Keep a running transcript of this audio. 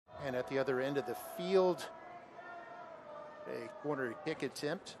And at the other end of the field, a corner kick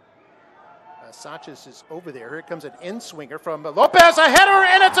attempt. Sanchez is over there. Here comes an in-swinger from Lopez, a header,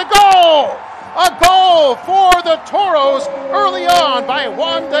 and it's a goal! A goal for the Toros early on by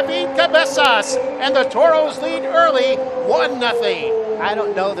Juan Cabezas, and the Toros lead early, 1-0. I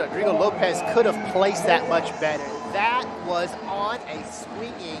don't know that Rodrigo Lopez could have placed that much better. That was on a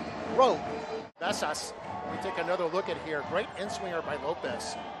swinging rope. Cabezas, we take another look at here. Great in-swinger by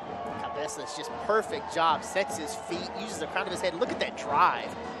Lopez. Cabezas, just perfect job, sets his feet, uses the crown of his head. Look at that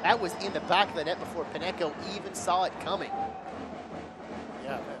drive. That was in the back of the net before Paneco even saw it coming.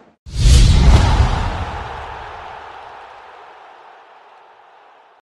 Yeah,